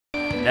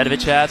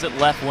Dedmon has it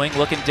left wing,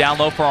 looking down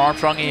low for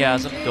Armstrong. He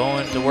has him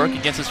going to work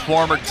against his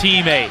former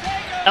teammate.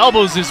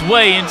 Elbows his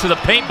way into the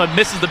paint, but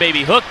misses the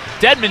baby hook.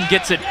 Dedmon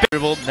gets it.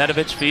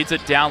 Dedmon feeds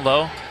it down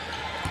low.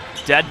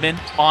 Dedmon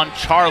on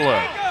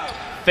Charlo.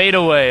 Fade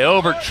away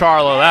over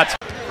Charlo. That's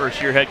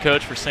first-year head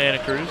coach for Santa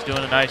Cruz,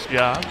 doing a nice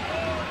job.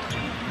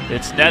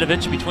 It's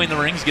Dedmon between the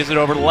rings, gives it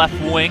over to left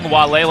wing.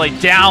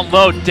 Walele down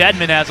low.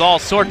 Dedmon has all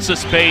sorts of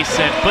space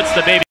and puts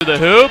the baby to the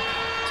hoop.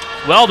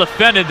 Well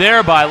defended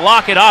there by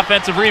Lockett.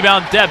 Offensive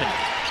rebound, Dedmon.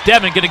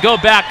 Dedmon gonna go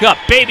back up.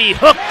 Baby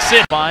hooks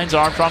it. Finds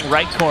Armstrong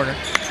right corner.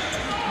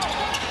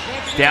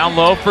 Down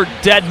low for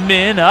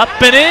Dedmon. Up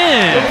and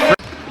in.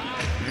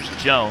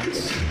 Here's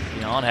Jones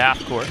beyond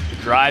half court.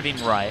 Driving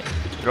right.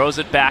 Throws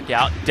it back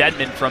out.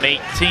 Dedmon from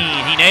 18.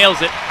 He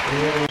nails it.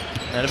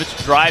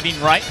 Dedmon driving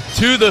right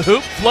to the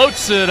hoop.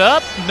 Floats it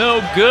up.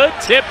 No good.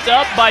 Tipped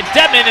up by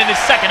Dedmon in his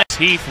second.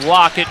 Heath,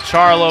 Lockett,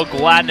 Charlo,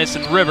 Gladness,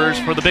 and Rivers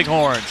for the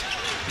Bighorns.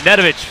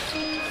 Dedmon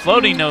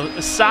floating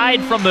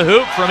aside from the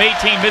hoop from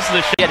 18, misses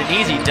the shot. He had an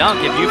easy dunk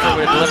if Buford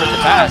would have delivered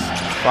the pass.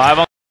 5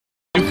 on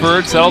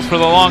Buford, settles for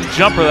the long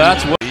jumper.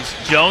 That's what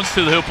Jones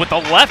to the hoop with the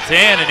left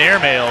hand and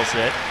airmails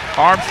it.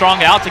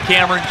 Armstrong out to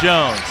Cameron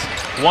Jones.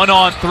 1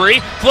 on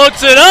 3,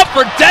 floats it up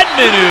for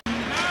Dedmon.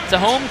 It's a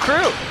home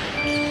crew.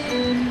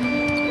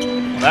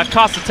 Well, that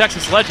cost the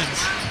Texas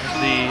Legends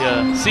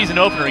the season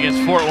opener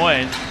against Fort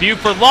Wayne.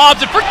 Buford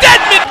lobs it for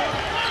Dedmon.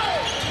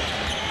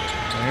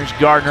 There's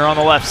Gardner on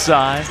the left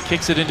side,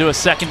 kicks it into a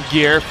second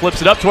gear,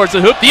 flips it up towards the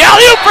hoop. The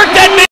alley-oop for Dedmon!